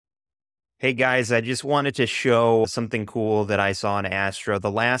Hey guys, I just wanted to show something cool that I saw in Astro.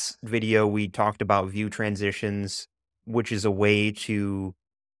 The last video we talked about view transitions, which is a way to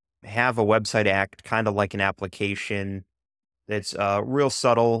have a website act kind of like an application that's real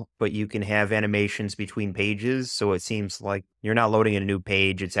subtle, but you can have animations between pages. So it seems like you're not loading a new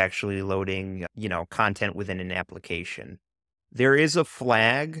page, it's actually loading, content within an application. There is a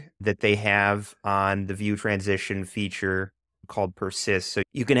flag that they have on the view transition feature called persist. So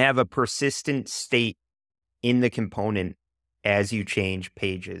you can have a persistent state in the component as you change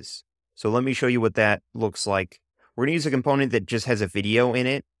pages. So let me show you what that looks like. We're going to use a component that just has a video in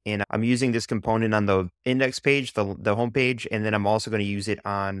it. And I'm using this component on the index page, the home page, and then I'm also going to use it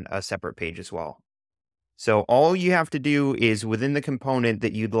on a separate page as well. So all you have to do is within the component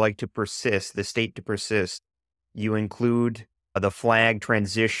that you'd like to persist, the state to persist, you include the flag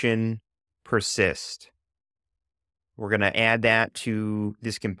transition persist. We're going to add that to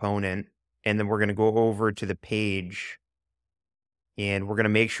this component, and then we're going to go over to the page, and we're going to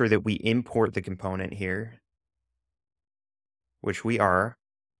make sure that we import the component here, which we are.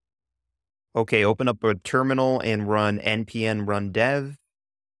 Okay, open up a terminal and run npm run dev.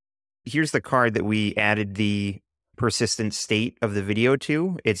 Here's the card that we added the persistent state of the video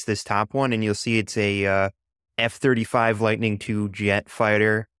to. It's this top one, and you'll see it's a F-35 Lightning II jet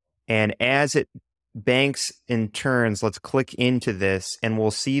fighter. And as it banks and turns, let's click into this, and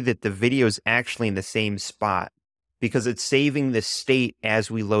we'll see that the video is actually in the same spot because it's saving the state as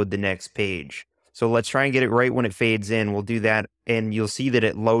we load the next page. So let's try and get it right when it fades in. We'll do that, and you'll see that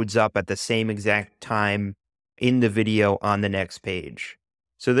it loads up at the same exact time in the video on the next page.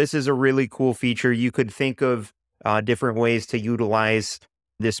 So this is a really cool feature. You could think of different ways to utilize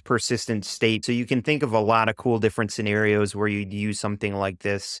this persistent state. So you can think of a lot of cool different scenarios where you'd use something like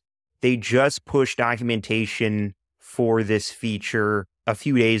this. They just pushed documentation for this feature a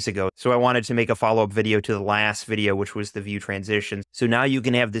few days ago. So I wanted to make a follow-up video to the last video, which was the view transition. So now you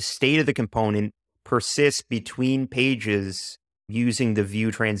can have the state of the component persist between pages using the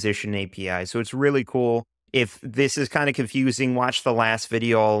view transition API. So it's really cool. If this is kind of confusing, watch the last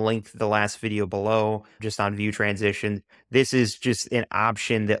video. I'll link the last video below just on view transition. This is just an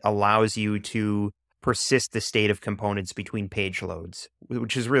option that allows you to persist the state of components between page loads,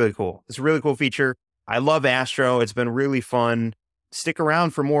 which is really cool. It's a really cool feature. I love Astro. It's been really fun. Stick around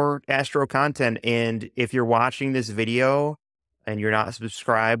for more Astro content. And if you're watching this video and you're not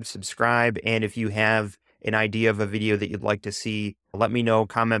subscribed, subscribe. And if you have an idea of a video that you'd like to see, let me know,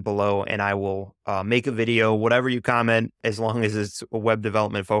 comment below, and I will make a video. Whatever you comment, as long as it's web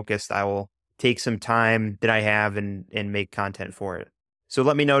development focused, I will take some time that I have and make content for it. So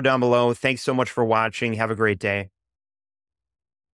let me know down below. Thanks so much for watching. Have a great day.